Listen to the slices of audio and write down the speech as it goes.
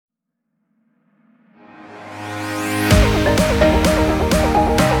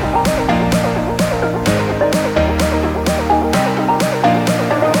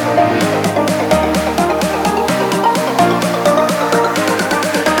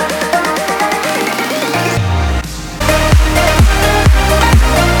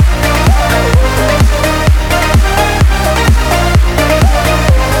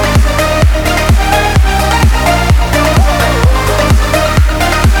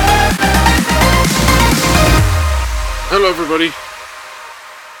Hello everybody,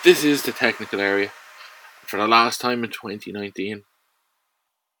 this is the technical area. For the last time in 2019,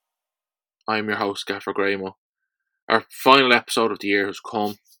 I'm your host, Gaffer Graymo. Our final episode of the year has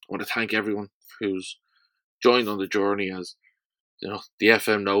come. I want to thank everyone who's joined on the journey as, the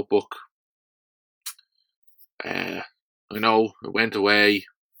FM notebook. I know it went away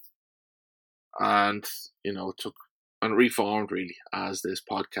and, it took and reformed really as this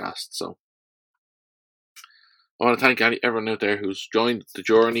podcast. So I want to thank everyone out there who's joined the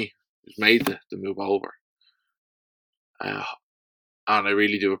journey, who's made the move over. And I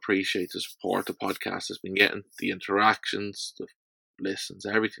really do appreciate the support the podcast has been getting, the interactions, the listens,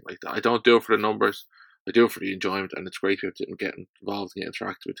 everything like that. I don't do it for the numbers, I do it for the enjoyment, and it's great to get involved and get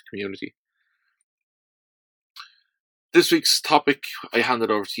interactive with the community. This week's topic I handed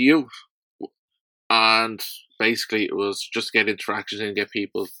over to you, and basically it was just to get interactions and get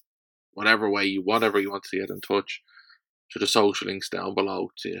people whatever you want to get in touch, to the social links down below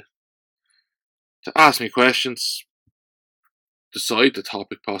to ask me questions, decide the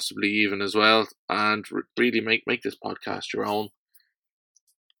topic possibly even as well, and really make this podcast your own.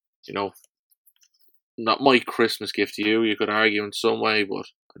 Not my Christmas gift to you. You could argue in some way, but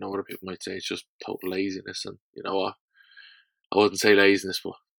I know other people might say it's just total laziness, and you know what? I wouldn't say laziness,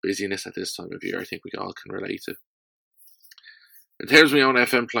 but busyness at this time of year I think we all can relate to. In terms of my own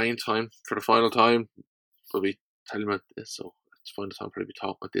FM playing time, for the final time, we'll be telling about this, so it's the final time for me to be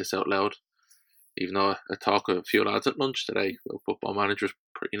talking about this out loud. Even though I talked to a few lads at lunch today about Football Manager,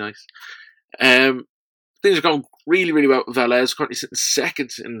 pretty nice. Things are going really, really well with Velez, currently sitting second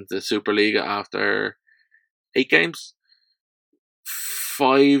in the Superliga after 8 games.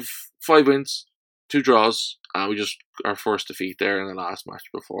 5 wins, 2 draws, and we just our first defeat there in the last match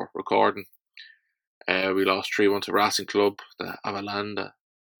before recording. We lost 3-1 to Racing Club, the Avellaneda,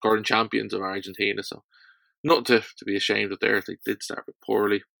 current champions of Argentina, so nothing to be ashamed of there. They did start a bit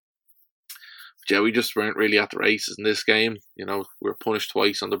poorly. But yeah, we just weren't really at the races in this game. We were punished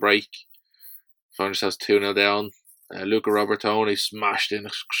twice on the break. Found ourselves 2-0 down. Luca Robertoni smashed in a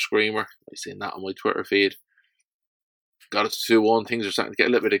screamer. I seen that on my Twitter feed. Got it to 2-1. Things are starting to get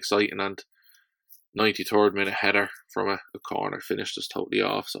a little bit exciting, and 93rd minute header from a corner finished us totally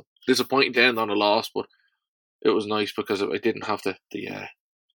off. So disappointing to end on a loss, but it was nice because I didn't have I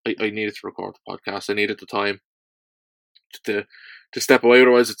needed to record the podcast. I needed the time to step away,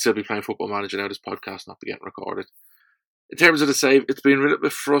 otherwise I'd still be playing Football Manager now, this podcast not be getting recorded. In terms of the save, it's been a little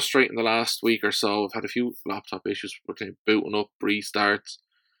bit frustrating the last week or so. I've had a few laptop issues with booting up, restarts.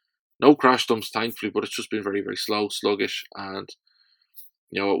 No crash dumps, thankfully, but it's just been very, very slow, sluggish. And,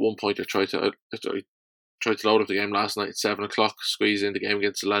 at one point I tried to load up the game last night at 7 o'clock, squeeze in the game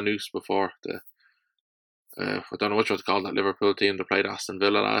against Lanús before I don't know what you want to call that Liverpool team that played Aston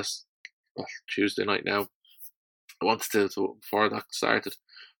Villa Tuesday night now. I wanted to, before that started,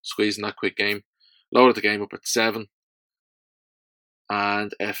 squeezing that quick game. Loaded the game up at 7.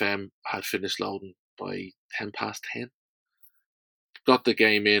 And FM had finished loading by 10 past 10. Got the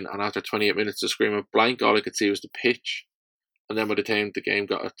game in, and after 28 minutes of screaming blank, all I could see was the pitch. And then by the time the game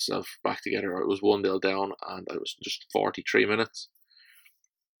got itself back together, it was 1-0 down, and it was just 43 minutes.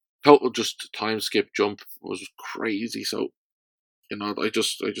 Total just time skip jump was crazy. So, I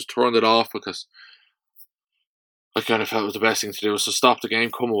just turned it off because I kind of felt it was the best thing to do was to stop the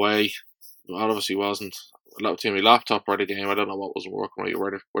game, come away. Well, obviously wasn't allowed to my laptop or the game. I don't know what wasn't working right,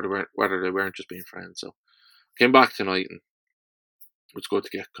 or whether they weren't just being friends. So came back tonight, and it was good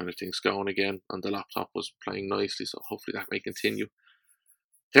to get kind of things going again, and the laptop was playing nicely, so hopefully that may continue.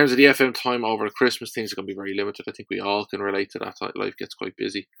 In terms of the FM time over Christmas, things are going to be very limited. I think we all can relate to that. Life gets quite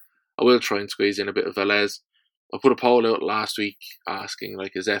busy. I will try and squeeze in a bit of Velez. I put a poll out last week asking,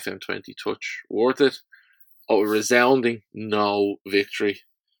 is FM20 Touch worth it? A resounding no victory.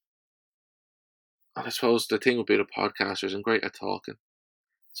 And I suppose the thing with being a podcaster is I'm great at talking.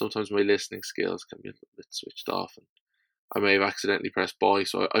 Sometimes my listening skills can be a little bit switched off, and I may have accidentally pressed buy,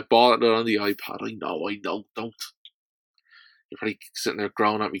 so I bought it on the iPad. I know, don't. You're probably sitting there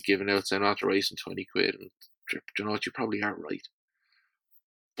growling at me, giving out, saying after racing 20 quid, and you know what, you probably are right.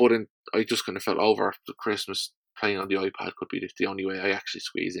 But I just kind of felt over the Christmas playing on the iPad could be the only way I actually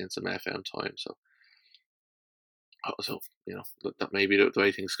squeeze in some FM time. So that may be the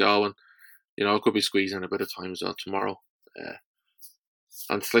way things go, and I could be squeezing a bit of time as well tomorrow.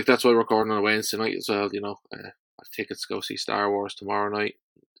 And that's why we're recording on a Wednesday night as well. I have tickets to go see Star Wars tomorrow night,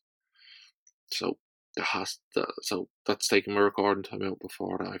 so that's taking my recording time out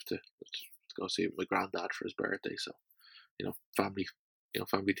before that. I have to go see my granddad for his birthday. So family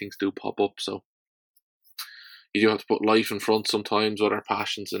things do pop up. So you do have to put life in front sometimes with our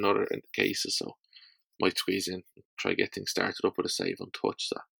passions in other cases. So might squeeze in, try get things started up with a save on touch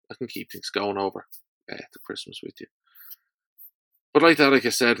so I can keep things going over to Christmas with you. But like that, like I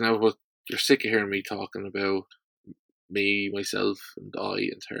said, now you're sick of hearing me talking about me, myself, and I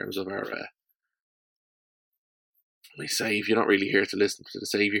in terms of our my save. You're not really here to listen to the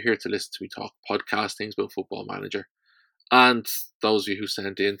save. You're here to listen to me talk podcast things about Football Manager. And those of you who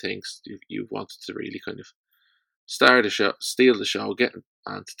sent in things, you wanted to really kind of start the show, steal the show, get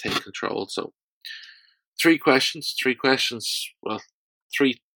and to take control. So, three questions. Well,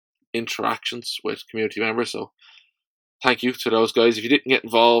 3 interactions with community members. So, thank you to those guys. If you didn't get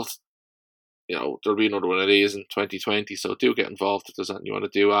involved, there'll be another one of these in 2020. So do get involved if there's anything you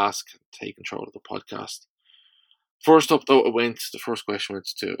want to do. Ask, take control of the podcast. First up, though, the first question went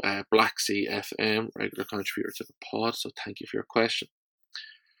to Black Sea FM, regular contributor to the pod. So thank you for your question.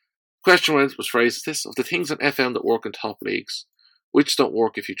 Question was phrased this: of the things in FM that work in top leagues, which don't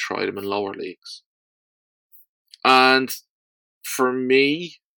work if you try them in lower leagues? And for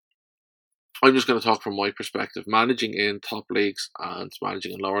me, I'm just going to talk from my perspective, managing in top leagues and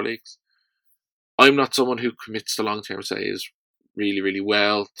managing in lower leagues. I'm not someone who commits to long-term saves really, really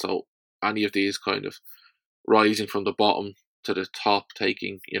well. So any of these kind of rising from the bottom to the top,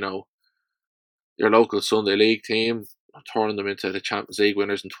 taking, your local Sunday League team, turning them into the Champions League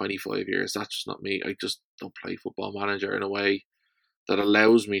winners in 25 years, that's just not me. I just don't play Football Manager in a way that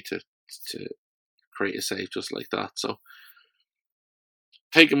allows me to create a save just like that. So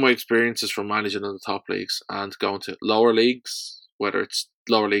taking my experiences from managing in the top leagues and going to lower leagues, whether it's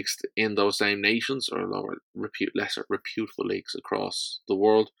lower leagues in those same nations or lesser reputable leagues across the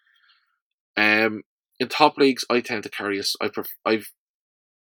world. In top leagues, I tend to carry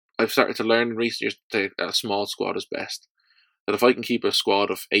I've started to learn in recent years that a small squad is best. That if I can keep a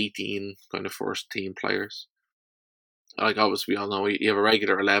squad of 18 kind of first team players, like obviously we all know you have a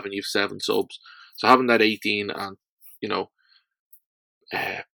regular 11, you have 7 subs. So having that 18 and,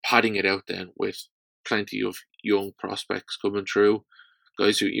 padding it out then with plenty of young prospects coming through,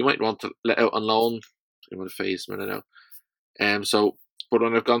 guys who you might want to let out on loan. I'm going to phase a minute now. But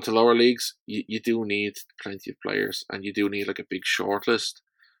when I've gone to lower leagues, you do need plenty of players and you do need like a big shortlist.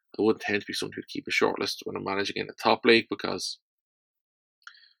 I wouldn't tend to be someone who'd keep a shortlist when I'm managing in a top league because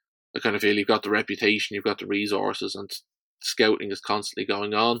I kind of feel you've got the reputation, you've got the resources, and scouting is constantly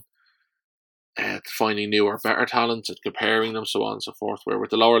going on. Finding newer, better talents and comparing them, so on and so forth. Where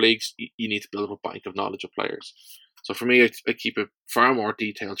with the lower leagues, you need to build up a bank of knowledge of players. So for me, I keep a far more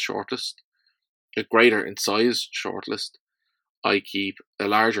detailed shortlist, a greater in size shortlist. I keep a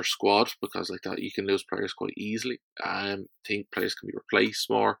larger squad because like that you can lose players quite easily. I think players can be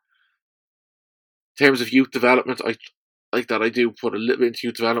replaced more. In terms of youth development, I do put a little bit into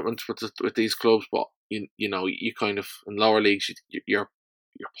youth development with these clubs, but you kind of in lower leagues you're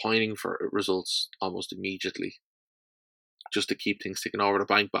pining for results almost immediately, just to keep things ticking over, the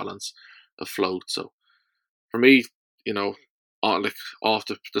bank balance afloat. So for me, off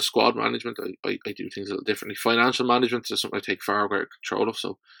the squad management, I do things a little differently. Financial management is something I take far greater control of.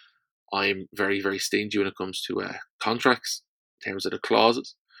 So I'm very, very stingy when it comes to contracts in terms of the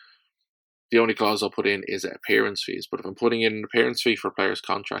clauses. The only clause I'll put in is appearance fees. But if I'm putting in an appearance fee for a player's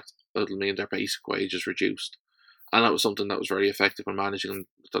contract, it'll mean their basic wage is reduced. And that was something that was very effective when managing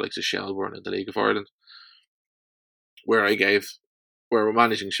the likes of Shelbourne in the League of Ireland. Where we're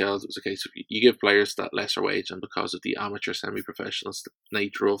managing Shells, it was a case of you give players that lesser wage, and because of the amateur semi-professional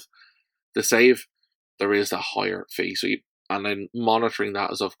nature of the save, there is a higher fee. And then monitoring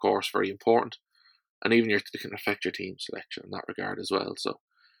that is of course very important, and even it can affect your team selection in that regard as well. So,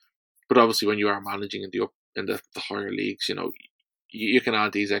 but obviously when you are managing in the higher leagues, you can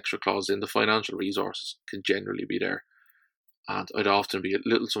add these extra clauses in. The financial resources can generally be there, and I'd often be a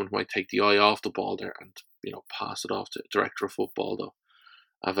little someone who might take the eye off the ball there and pass it off to director of football though.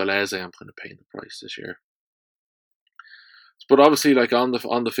 Velez, I am kind of paying the price this year. But obviously, like on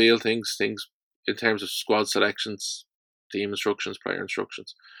the field, things in terms of squad selections, team instructions, player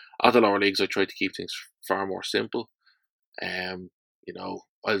instructions. At the lower leagues, I try to keep things far more simple. I'll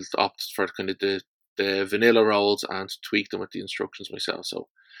opt for kind of the vanilla roles and tweak them with the instructions myself. So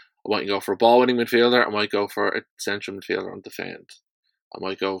I might go for a ball winning midfielder. I might go for a central midfielder on defend. I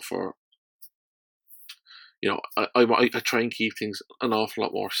might go for I try and keep things an awful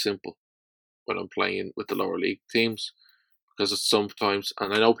lot more simple when I'm playing with the lower league teams, because it's sometimes,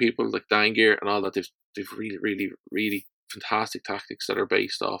 and I know people like Dangear and all that, they've really, really, really fantastic tactics that are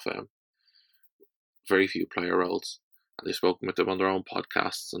based off very few player roles, and they've spoken with them on their own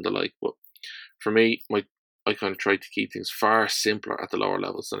podcasts and the like. But for me, I kind of try to keep things far simpler at the lower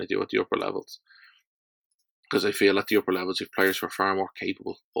levels than I do at the upper levels, because I feel at the upper levels, you have players who are far more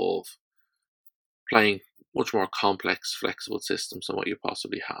capable of playing much more complex, flexible systems than what you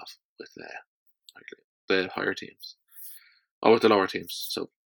possibly have with the higher teams or with the lower teams. So,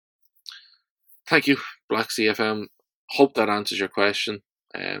 thank you, Black CFM. Hope that answers your question.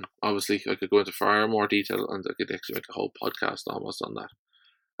 Obviously, I could go into far more detail, and I could actually make a whole podcast almost on that.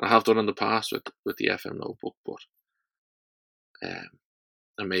 And I have done in the past with the FM notebook, but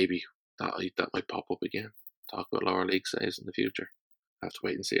and maybe that might pop up again. Talk about lower league saves in the future. I have to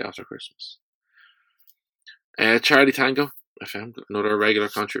wait and see after Christmas. Charlie Tango FM, another regular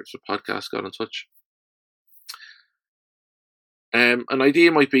contributor to the podcast, got in touch. An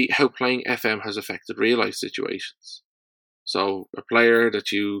idea might be how playing FM has affected real life situations. So, a player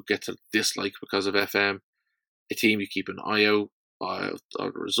that you get to dislike because of FM, a team you keep an eye out on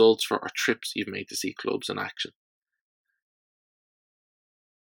results for, or trips you've made to see clubs in action.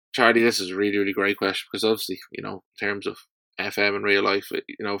 Charlie, this is a really, really great question, because obviously, in terms of FM in real life,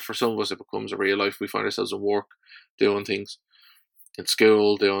 for some of us it becomes a real life. We find ourselves in work doing things, in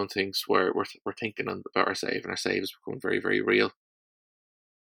school doing things where we're thinking about our save, and our saves become very, very real.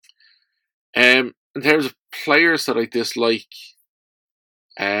 In terms of players that I dislike,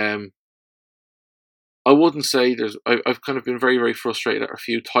 I wouldn't say I've kind of been very, very frustrated at a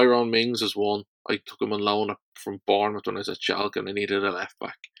few. Tyrone Mings is one. I took him on loan from Bournemouth when I was at Schalke, and I needed a left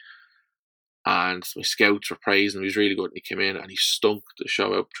back. And my scouts were praising him. He was really good, and he came in and he stunk to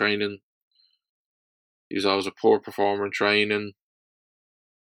show up training. He was always a poor performer in training.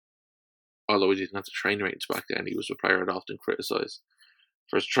 Although he didn't have the training ratings back then, he was a player I'd often criticise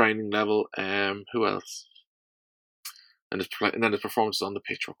for his training level. Who else? And then his performances on the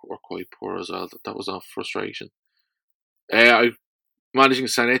pitch were quite poor as well. That was off frustration. I managing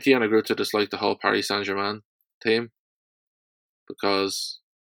Saint Etienne, I grew to dislike the whole Paris Saint-Germain team, because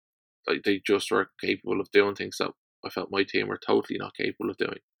they just were capable of doing things that I felt my team were totally not capable of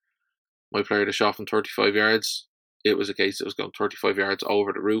doing. My player had shot from 35 yards. It was a case that was going 35 yards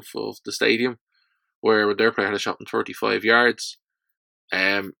over the roof of the stadium, where when their player had a shot from 35 yards,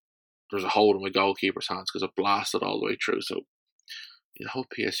 there was a hole in my goalkeeper's hands because it blasted all the way through. So the whole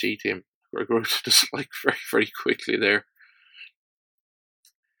PSG team I grew to dislike very, very quickly there.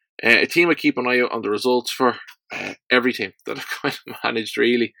 A team I keep an eye out on the results for, every team that I've kind of managed,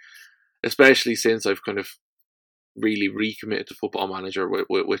 really, especially since I've kind of really recommitted to Football Manager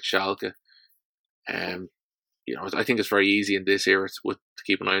with Schalke. I think it's very easy in this era to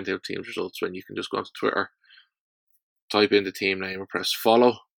keep an eye on the team's results when you can just go onto Twitter, type in the team name and press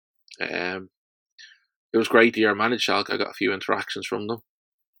follow. It was great the year I managed Schalke. I got a few interactions from them,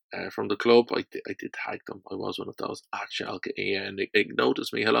 from the club. I did tag them. I was one of those at Schalke, and they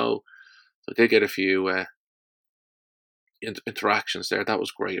noticed me. Hello. So I did get a few interactions there. That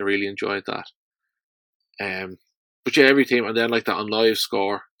was great. I really enjoyed that. But yeah, every team, and then like that on Live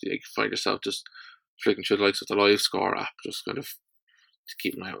Score, you find yourself just flicking through the likes of the Live Score app, just kind of to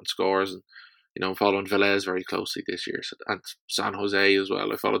keep an eye on scores. And I'm following Velez very closely this year, and San Jose as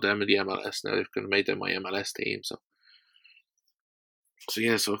well. I followed them in the MLS now. They've kind of made them my MLS team. So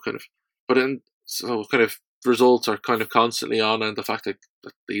results are kind of constantly on, and the fact that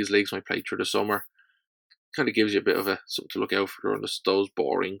these leagues might play through the summer kind of gives you a bit of something to look out for during those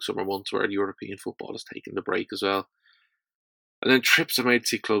boring summer months where the European football is taking the break as well. And then trips I made to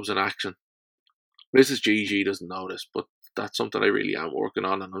see clubs in action. Mrs. GG doesn't know this, but that's something I really am working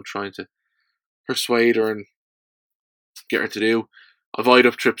on, and I'm trying to persuade her and get her to do. I've eyed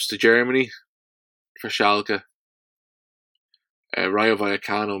up trips to Germany for Schalke, Rayo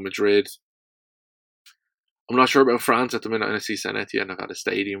Vallecano, Madrid. I'm not sure about France at the minute, and I see Saint Etienne have had a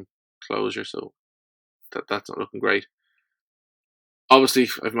stadium closure, so that's not looking great. Obviously,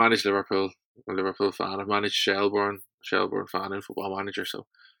 I've managed Liverpool. I'm a Liverpool fan. I've managed Shelbourne fan in Football Manager. So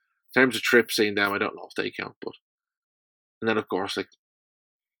in terms of trips, seeing them, I don't know if they count. And then of course, like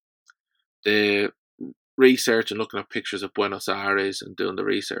the research and looking at pictures of Buenos Aires and doing the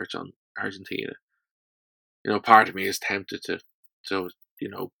research on Argentina. Part of me is tempted to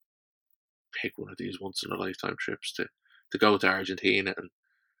pick one of these once in a lifetime trips to go to Argentina and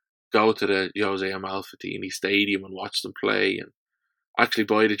go to the Jose Amalfitani Stadium and watch them play, and actually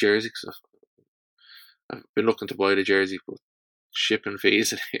buy the jersey, because I've been looking to buy the jersey, but shipping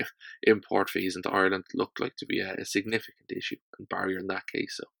fees and import fees into Ireland look like to be a significant issue and barrier in that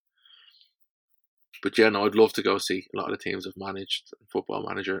case. So, but yeah, no, I'd love to go see a lot of the teams I've managed in Football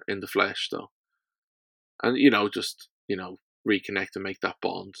Manager in the flesh, though, and just reconnect and make that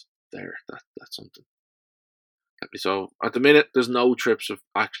bond there. That's something. So at the minute, there's no trips have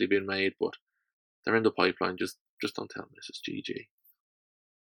actually been made, but they're in the pipeline. Just don't tell Mrs. GG.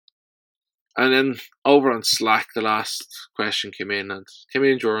 And then over on Slack, the last question came in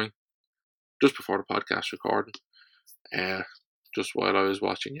during just before the podcast recording, just while I was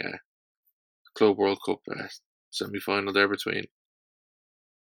watching Club World Cup semi-final there between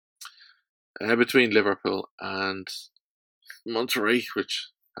Liverpool and Monterrey, which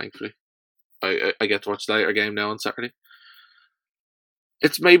thankfully I get to watch the later game now on Saturday.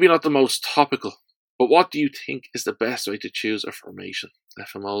 It's maybe not the most topical, but what do you think is the best way to choose a formation?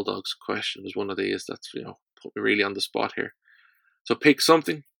 FM Old Dog's question was one of these that's, put me really on the spot here. So pick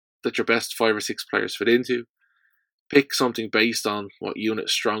something that your best 5 or 6 players fit into. Pick something based on what unit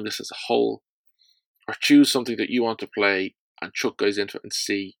is strongest as a whole. Or choose something that you want to play and chuck guys into it and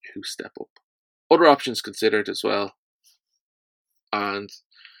see who step up. Other options considered as well. And,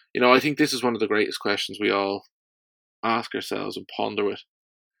 I think this is one of the greatest questions we all ask ourselves and ponder with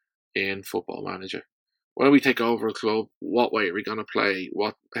in Football Manager. When we take over a club, what way are we going to play?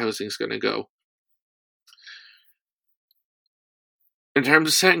 How's things going to go? In terms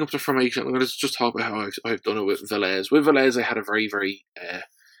of setting up the formation, I'm going to just talk about how I've done it with Velez. With Velez, I had a very, very,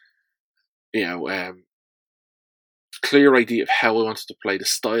 clear idea of how I wanted to play, the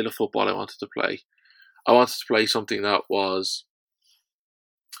style of football I wanted to play. I wanted to play something that was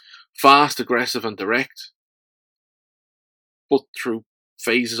fast, aggressive and direct, but through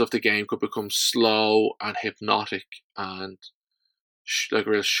phases of the game could become slow and hypnotic and like a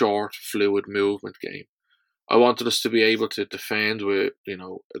real short, fluid movement game. I wanted us to be able to defend with,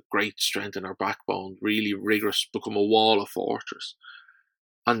 a great strength in our backbone, really rigorous, become a wall of fortress.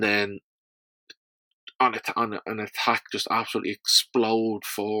 And then on an attack, just absolutely explode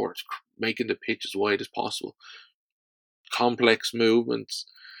forward, making the pitch as wide as possible. Complex movements,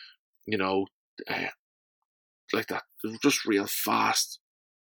 like that. Just real fast,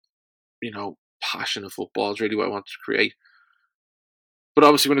 passionate football is really what I wanted to create. But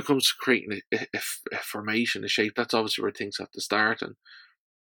obviously when it comes to creating a formation, a shape, that's obviously where things have to start. And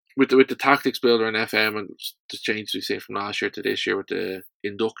with the tactics builder in FM and the changes we've seen from last year to this year with the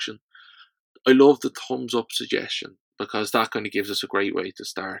induction, I love the thumbs up suggestion because that kind of gives us a great way to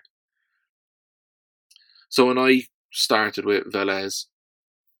start. So when I started with Velez,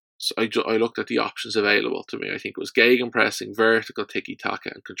 so I looked at the options available to me. I think it was gegenpressing, vertical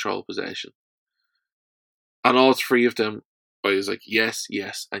tiki-taka and control possession. And all 3 of them, I was like, yes,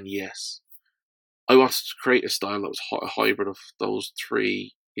 yes, and yes. I wanted to create a style that was a hybrid of those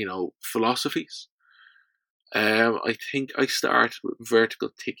 3, philosophies. I think I started with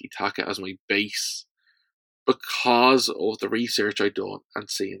vertical tiki-taka as my base because of the research I'd done and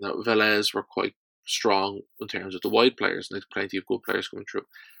seeing that Velez were quite strong in terms of the wide players, and there's plenty of good players coming through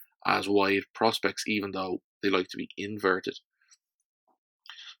as wide prospects, even though they like to be inverted.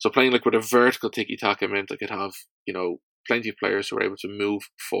 So playing like with a vertical tiki-taka meant I could have, plenty of players who were able to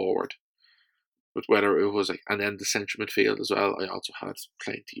move forward. But whether it was and then the central midfield as well, I also had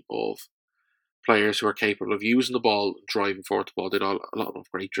plenty of players who are capable of using the ball, driving forward the ball. They had a lot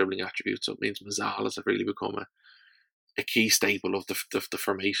of great dribbling attributes. So it means Mazalas have really become a key staple of the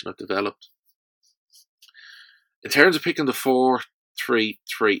formation I've developed. In terms of picking the 4-3-3,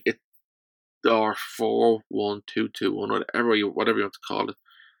 or 4-1-2-2-1, whatever you want to call it,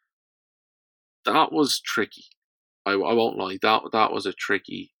 that was tricky. I won't lie. That was a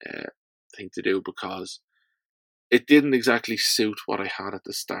tricky thing to do because it didn't exactly suit what I had at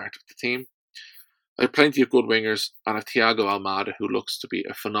the start of the team. I have plenty of good wingers, and I have Thiago Almada, who looks to be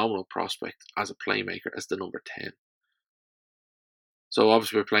a phenomenal prospect as a playmaker, as the number 10. So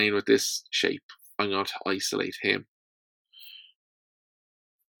obviously we're playing with this shape. I'm going to isolate him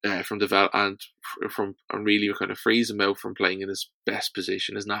from and really kind of freeze him out from playing in his best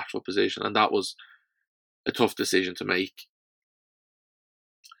position, his natural position, and that was a tough decision to make.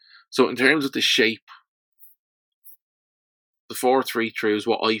 So in terms of the shape, the 4-3-3 is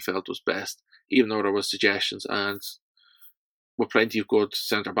what I felt was best, even though there were suggestions, and with plenty of good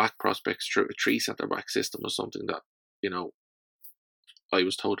centre-back prospects through a 3 centre-back system was something that, I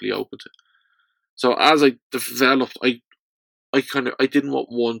was totally open to. So as I developed, I didn't want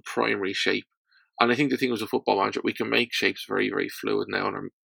one primary shape. And I think the thing was a Football Manager, we can make shapes very, very fluid now and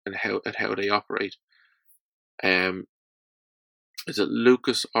how they operate. Is it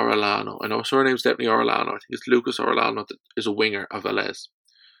Lucas Orellano? I know his surname's definitely Orellano. I think it's Lucas Orellano that is a winger of Velez.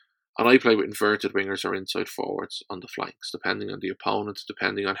 And I play with inverted wingers or inside forwards on the flanks, depending on the opponent,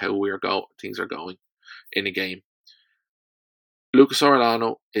 depending on how things are going in a game. Lucas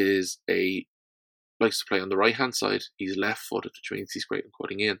Orellano likes to play on the right hand side. He's left footed, which means he's great at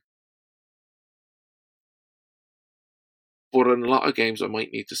cutting in. But in a lot of games I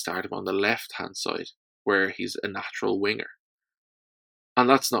might need to start him on the left hand side, where he's a natural winger. And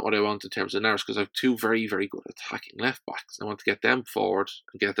that's not what I want in terms of narrows, because I have 2 very, very good attacking left backs. I want to get them forward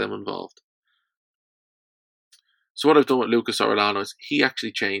and get them involved. So what I've done with Lucas Orellano is he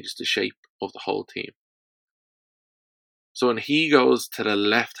actually changes the shape of the whole team. So when he goes to the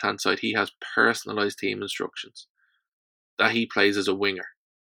left-hand side, he has personalised team instructions that he plays as a winger.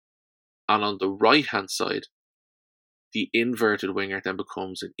 And on the right-hand side, the inverted winger then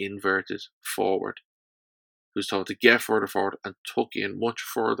becomes an inverted forward, who's told to get further forward and tuck in much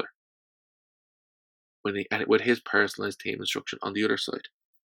further with his personalised team instruction on the other side.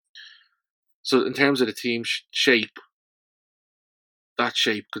 So in terms of the team shape, that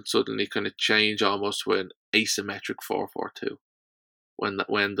shape could suddenly kind of change almost to an asymmetric 4-4-2 when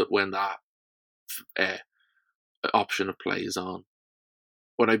that option of play is on.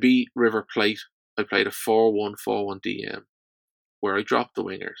 When I beat River Plate, I played a 4-1-4-1 DM where I dropped the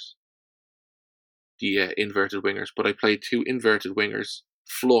wingers, the inverted wingers, but I played two inverted wingers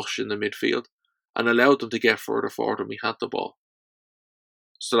flush in the midfield and allowed them to get further forward when we had the ball.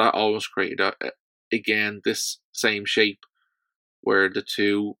 So that almost created, again, this same shape where the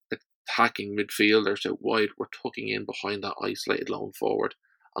two attacking midfielders out wide were tucking in behind that isolated lone forward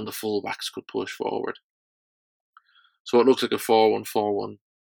and the fullbacks could push forward. So it looks like a 4-1-4-1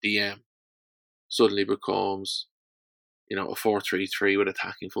 DM suddenly becomes, a 4-3-3 with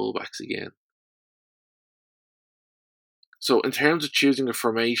attacking fullbacks again. So in terms of choosing a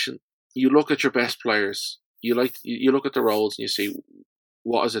formation, you look at your best players. You look at the roles and you see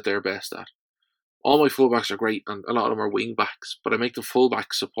what is it they're best at. All my fullbacks are great, and a lot of them are wing backs, but I make them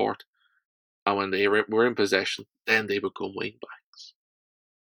fullback support, and when they were in possession, then they become wing backs.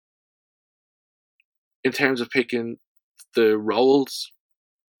 In terms of picking the roles,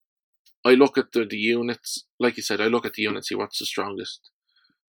 I look at the units. Like you said, I look at the units, see what's the strongest.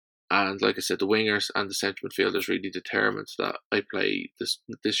 And like I said, the wingers and the central midfielders really determines that I play this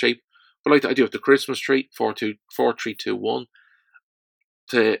shape. But like I do with the Christmas tree, 4-3-2-1,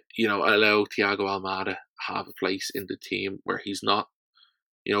 to allow Thiago Almada have a place in the team where he's not,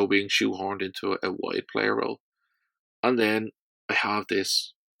 being shoehorned into a wide player role. And then I have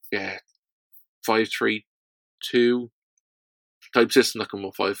this 5-3-2 type system that can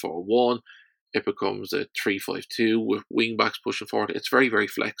go 5-4-1. It becomes a 3-5-2 with wing backs pushing forward. It's very, very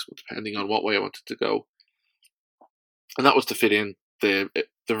flexible depending on what way I want it to go. And that was to fit in the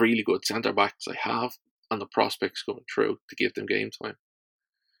really good centre backs I have and the prospects coming through to give them game time.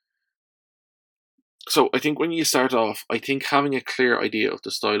 So I think when you start off, I think having a clear idea of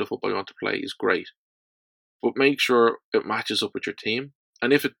the style of football you want to play is great. But make sure it matches up with your team.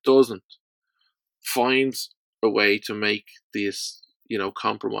 And if it doesn't, find a way to make this,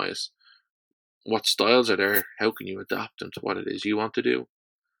 compromise. What styles are there? How can you adapt them to what it is you want to do?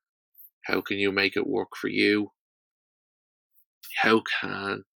 How can you make it work for you? How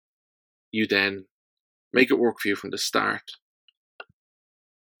can you then make it work for you from the start?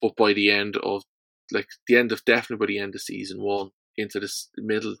 But by the end of definitely by the end of season 1 into this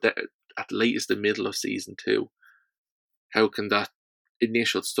middle, at latest the middle of season 2, how can that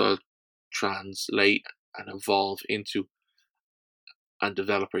initial style translate and evolve into and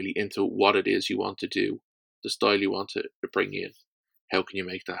develop really into what it is you want to do, the style you want to bring in? How can you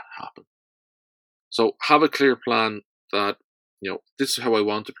make that happen? So have a clear plan that, this is how I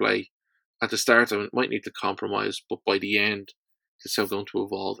want to play. At the start, I might need to compromise, but by the end, this is how I'm going to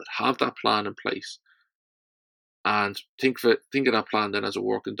evolve it. Have that plan in place. And think of that plan then as a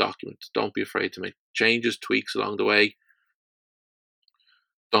working document. Don't be afraid to make changes, tweaks along the way.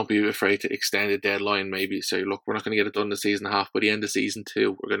 Don't be afraid to extend a deadline. Maybe say, look, we're not going to get it done in the season and a half. By the end of season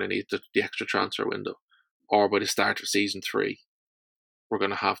 2, we're going to need the extra transfer window. Or by the start of season 3, we're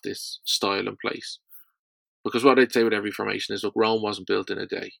going to have this style in place. Because what I'd say with every formation is, look, Rome wasn't built in a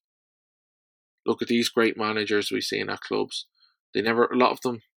day. Look at these great managers we see in our clubs. A lot of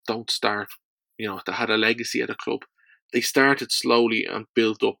them don't start, they had a legacy at a club. They started slowly and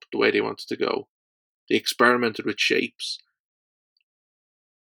built up the way they wanted to go. They experimented with shapes.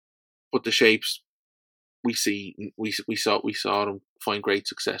 But the shapes we saw them find great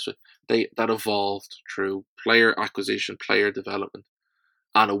success with. That evolved through player acquisition, player development,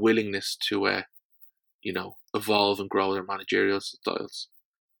 and a willingness to evolve and grow their managerial styles.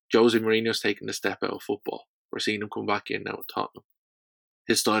 Jose Mourinho's taken the step out of football. We're seeing him come back in now at Tottenham.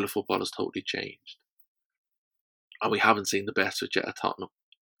 His style of football has totally changed. And we haven't seen the best of it yet at Tottenham.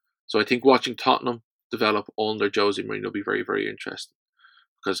 So I think watching Tottenham develop under Jose Mourinho will be very, very interesting.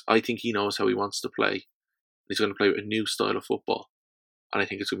 Because I think he knows how he wants to play. He's going to play with a new style of football. And I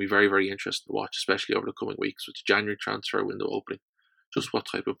think it's going to be very, very interesting to watch, especially over the coming weeks with the January transfer window opening. Just what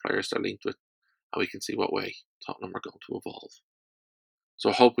type of players they're linked with. And we can see what way Tottenham are going to evolve. So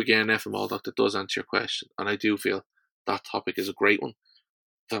I hope again, FML, that does answer your question. And I do feel that topic is a great one.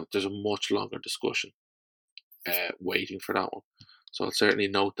 There's a much longer discussion. waiting for that one. So I'll certainly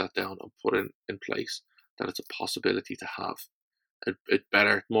note that down and put in place that it's a possibility to have a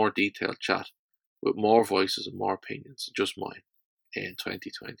better, more detailed chat with more voices and more opinions than just mine in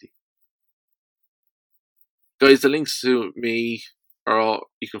 2020. Guys, the links to me are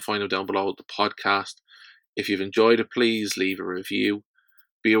all, you can find them down below the podcast. If you've enjoyed it, please leave a review.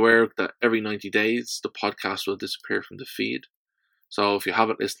 Be aware that every 90 days the podcast will disappear from the feed. So if you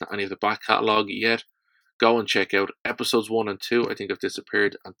haven't listened to any of the back catalogue yet, go and check out episodes 1 and 2. I think have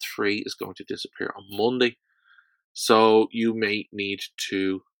disappeared, and 3 is going to disappear on Monday. So you may need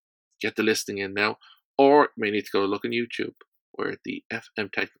to get the listing in now, or you may need to go look on YouTube, where the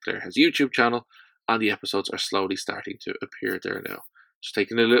FM Techniclair has a YouTube channel, and the episodes are slowly starting to appear there now. Just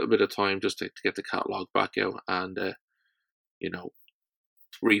taking a little bit of time just to get the catalogue back out and,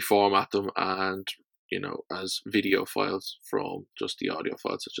 reformat them and, as video files from just the audio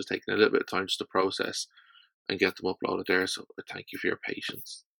files. It's just taking a little bit of time just to process and get them uploaded there. So I thank you for your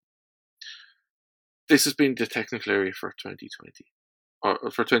patience. This has been the technical area for 2020, or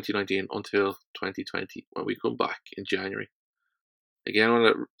for 2019 until 2020 when we come back in January. Again, I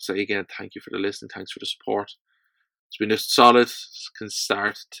want to say again, thank you for the listening. Thanks for the support. It's been a solid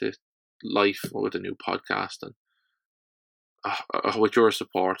start to life with a new podcast, and with your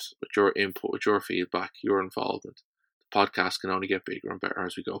support, with your input, with your feedback, your involvement, the podcast can only get bigger and better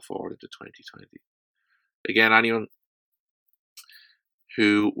as we go forward into 2020. Again, anyone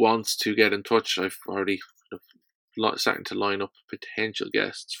who wants to get in touch, I've already starting to line up potential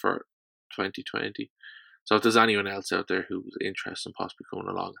guests for 2020. So if there's anyone else out there who's interested in possibly coming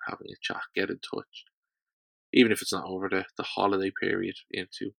along and having a chat, get in touch. Even if it's not over the holiday period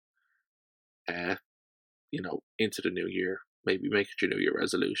into into the new year. Maybe make it your New Year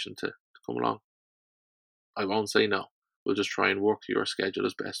resolution to come along. I won't say no. We'll just try and work your schedule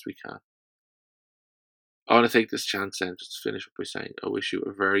as best we can. I want to take this chance then just to finish up by saying I wish you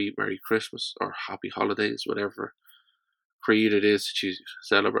a very Merry Christmas or Happy Holidays, whatever creed it is that you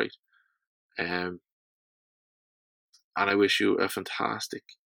celebrate. And I wish you a fantastic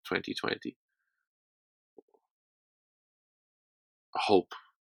 2020. I hope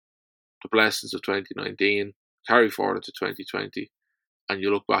the blessings of 2019 carry forward into 2020, and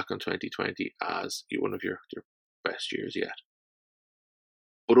you look back on 2020 as one of your best years yet.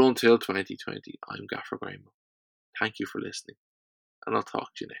 But until 2020, I'm Gaffer Graham. Thank you for listening, and I'll talk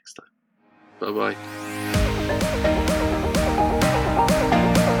to you next time. Bye bye.